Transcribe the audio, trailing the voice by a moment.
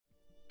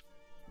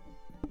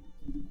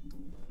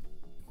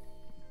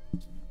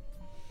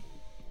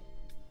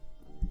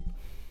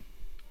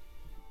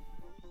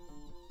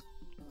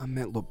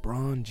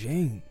LeBron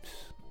James.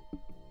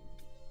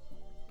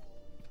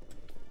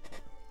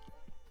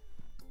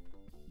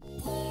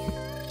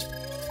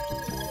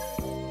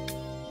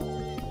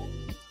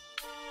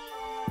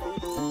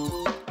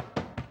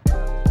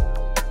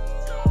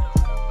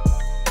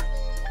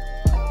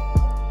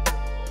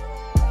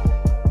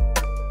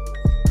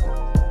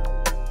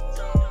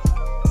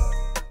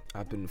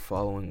 I've been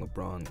following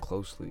LeBron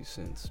closely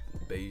since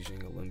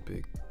Beijing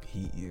Olympic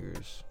Heat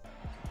years.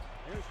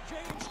 Here's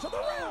James to the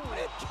rim.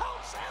 It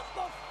counts and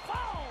the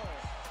foul.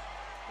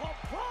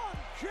 LeBron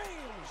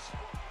James.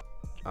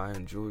 I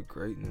enjoy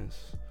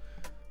greatness.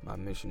 My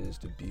mission is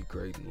to be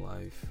great in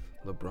life.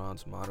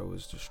 LeBron's motto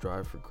is to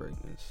strive for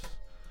greatness.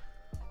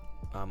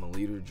 I'm a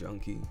leader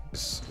junkie.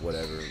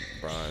 Whatever,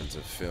 LeBron's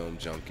a film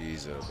junkie,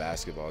 he's a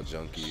basketball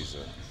junkie, he's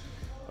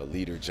a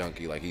leader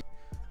junkie. I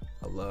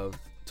love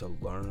to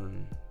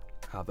learn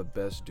how the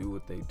best do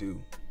what they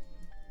do.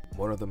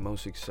 What are the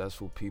most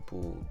successful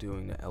people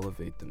doing to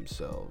elevate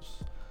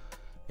themselves?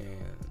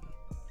 And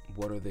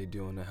what are they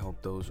doing to help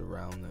those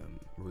around them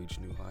reach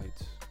new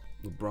heights?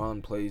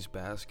 LeBron plays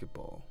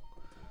basketball,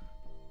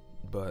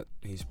 but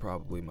he's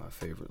probably my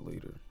favorite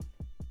leader.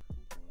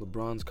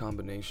 LeBron's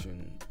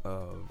combination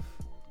of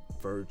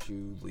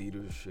virtue,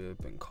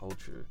 leadership, and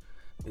culture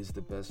is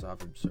the best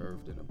I've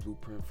observed and a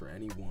blueprint for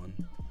anyone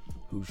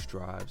who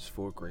strives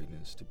for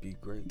greatness to be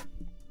great.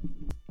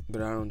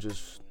 But I don't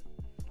just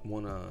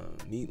want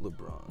to meet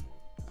LeBron.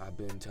 I've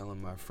been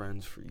telling my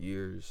friends for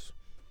years,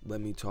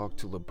 let me talk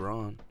to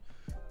LeBron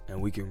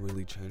and we can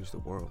really change the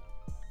world.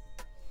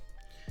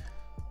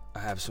 I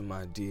have some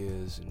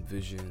ideas and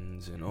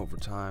visions, and over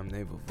time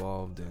they've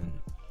evolved, and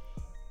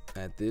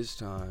at this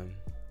time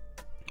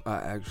I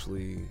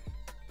actually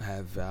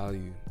have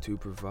value to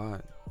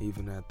provide,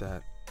 even at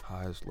that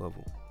highest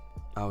level.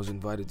 I was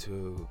invited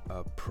to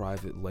a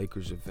private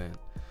Lakers event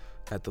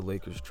at the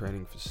Lakers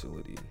training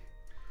facility.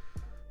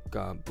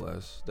 God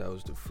bless, that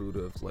was the fruit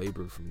of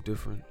labor from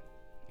Dyfrent.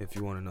 If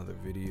you want another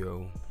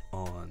video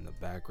on the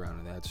background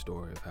of that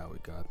story of how we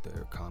got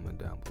there, comment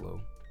down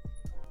below.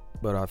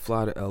 But I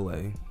fly to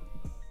LA.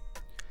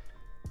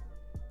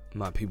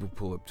 My people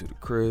pull up to the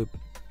crib,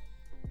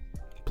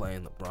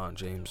 playing LeBron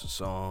James'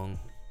 song.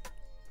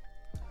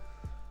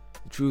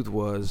 The truth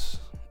was,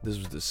 this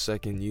was the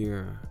second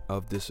year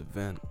of this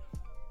event,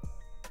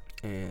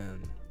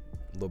 and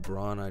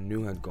LeBron I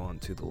knew had gone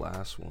to the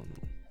last one.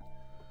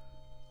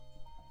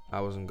 I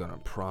wasn't gonna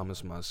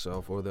promise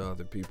myself or the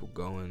other people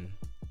going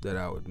that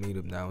I would meet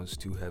him. That was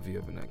too heavy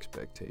of an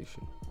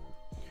expectation.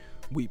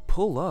 We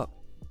pull up,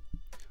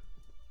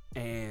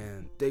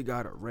 and they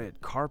got a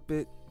red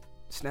carpet,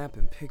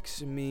 snapping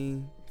pics of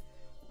me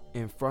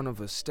in front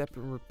of a step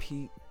and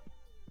repeat.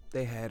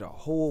 They had a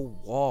whole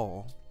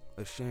wall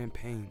of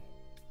champagne.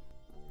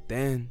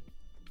 Then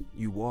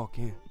you walk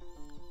in,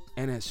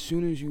 and as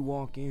soon as you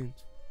walk in,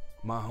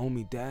 my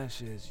homie Dash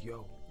says,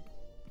 yo,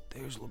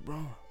 there's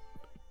LeBron.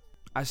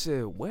 I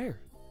said, where?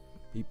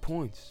 He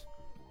points,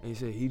 and he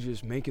said he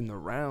just making the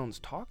rounds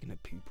talking to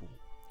people.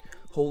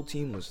 Whole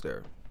team was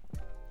there.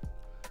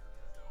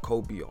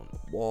 Kobe on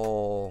the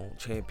wall,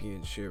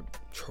 championship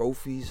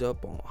trophies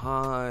up on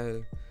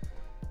high.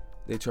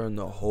 They turned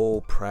the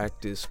whole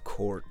practice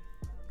court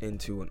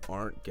into an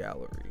art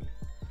gallery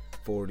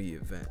for the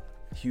event.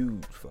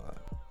 Huge vibe.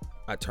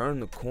 I turn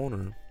the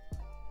corner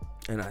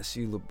and I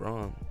see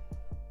LeBron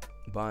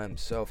by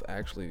himself,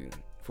 actually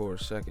for a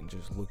second,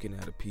 just looking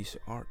at a piece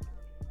of art.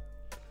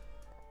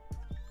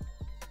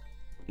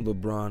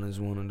 LeBron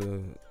is one of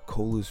the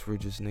coolest,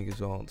 richest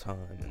niggas all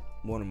time, and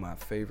one of my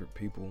favorite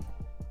people.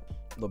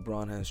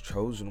 LeBron has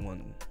chosen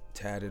one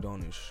tatted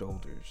on his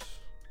shoulders.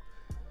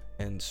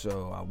 And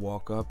so I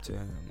walk up to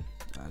him.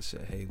 I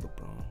said, hey,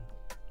 LeBron.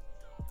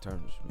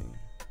 Turns to me.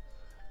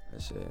 I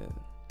said,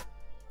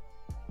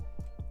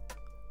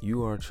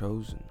 you are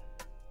chosen.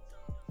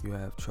 You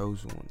have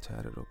chosen one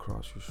tatted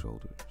across your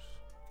shoulders.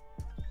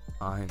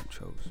 I am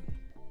chosen.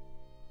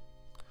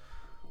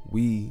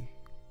 We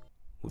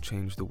will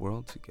change the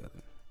world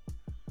together.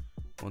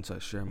 Once I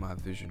share my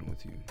vision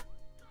with you,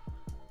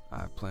 I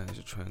have plans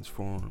to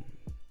transform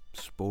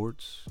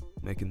sports,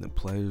 making the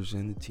players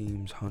and the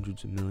teams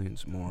hundreds of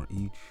millions more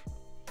each.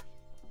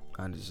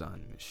 I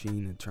designed a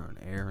machine to turn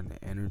air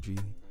into energy.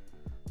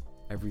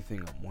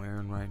 Everything I'm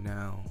wearing right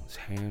now is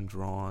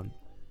hand-drawn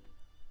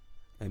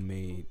and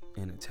made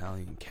in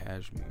Italian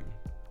cashmere.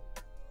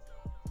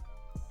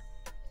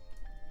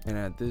 And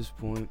at this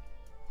point,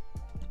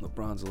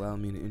 LeBron's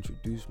allowed me to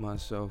introduce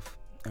myself,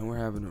 and we're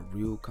having a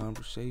real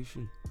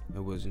conversation.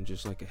 It wasn't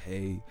just like a,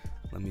 hey,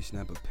 let me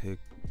snap a pic.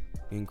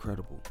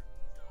 Incredible.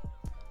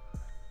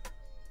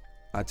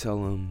 I tell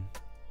him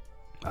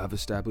I've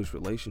established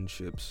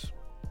relationships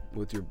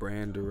with your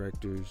brand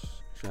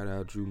directors. Shout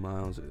out Drew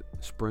Miles at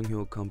Spring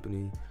Hill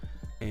Company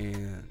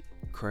and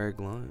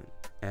Craig Lyon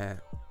at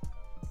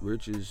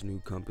Rich's new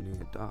company,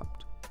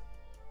 Adopt.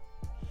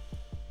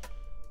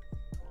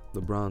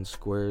 LeBron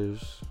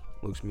squares,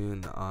 looks me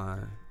in the eye,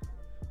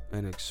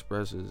 and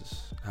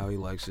expresses how he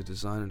likes the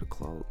design of the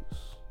clothes.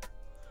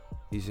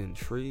 He's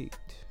intrigued,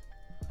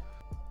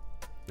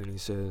 and he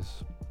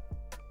says,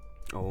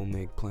 I will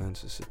make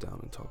plans to sit down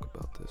and talk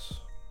about this.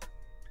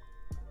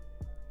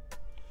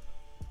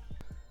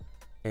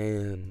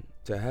 And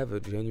to have a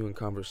genuine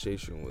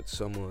conversation with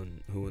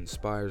someone who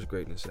inspires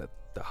greatness at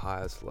the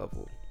highest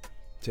level.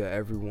 To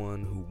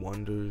everyone who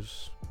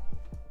wonders,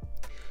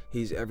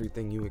 he's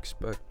everything you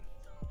expect.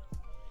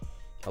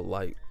 A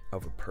light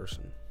of a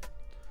person.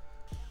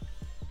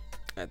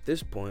 At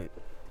this point,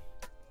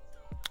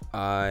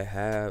 I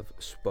have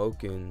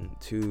spoken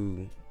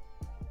to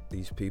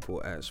these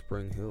people at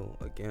Spring Hill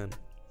again,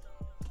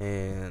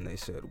 and they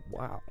said,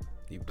 wow,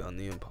 you've done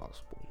the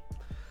impossible.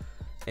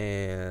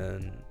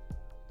 And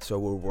so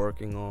we're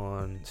working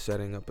on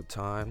setting up a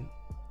time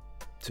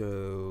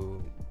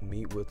to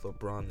meet with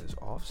LeBron this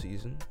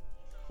offseason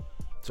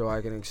so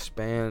I can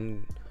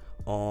expand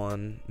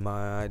on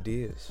my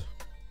ideas.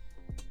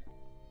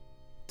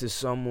 To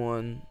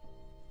someone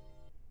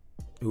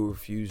who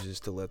refuses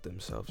to let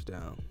themselves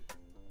down,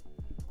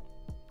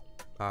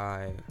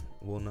 I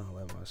will not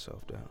let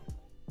myself down.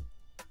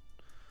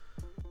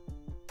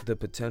 The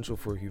potential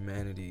for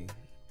humanity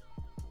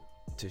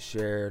to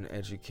share and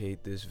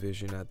educate this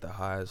vision at the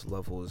highest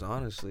level is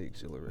honestly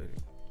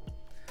exhilarating.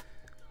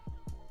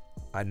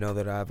 I know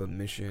that I have a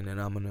mission and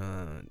I'm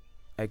gonna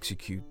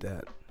execute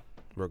that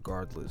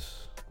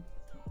regardless.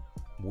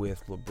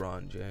 With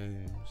LeBron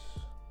James,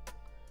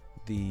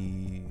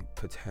 the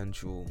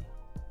potential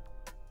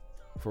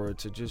for it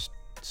to just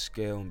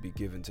scale and be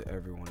given to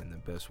everyone in the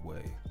best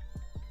way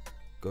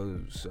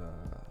goes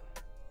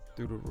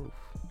through the roof.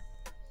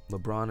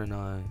 LeBron and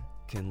I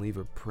can leave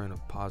a print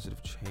of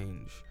positive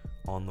change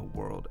on the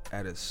world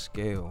at a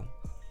scale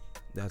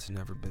that's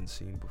never been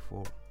seen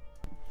before.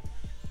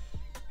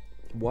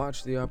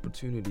 Watch the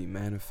opportunity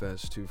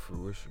manifest to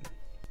fruition.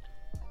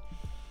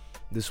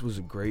 This was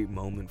a great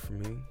moment for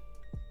me,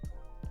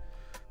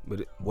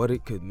 but what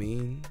it could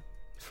mean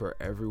for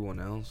everyone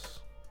else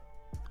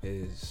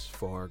is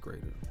far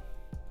greater.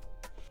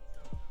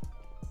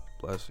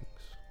 Blessings.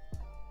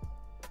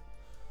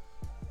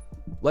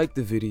 Like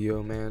the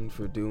video, man,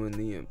 for doing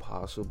the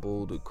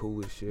impossible, the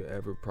coolest shit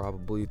ever,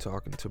 probably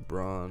talking to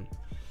Bron.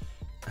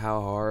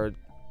 How hard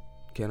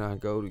can I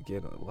go to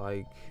get a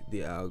like?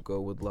 The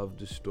algo would love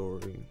the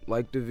story.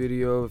 Like the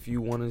video if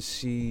you want to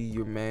see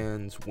your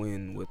mans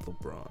win with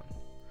LeBron.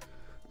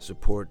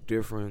 Support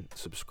Different,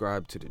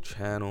 subscribe to the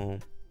channel,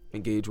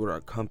 engage with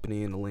our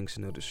company in the links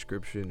in the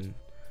description.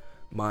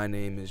 My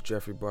name is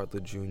Jeffrey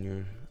Bartlett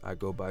Jr. I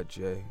go by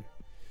Jay.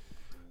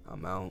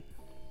 I'm out.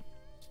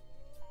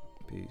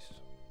 Peace.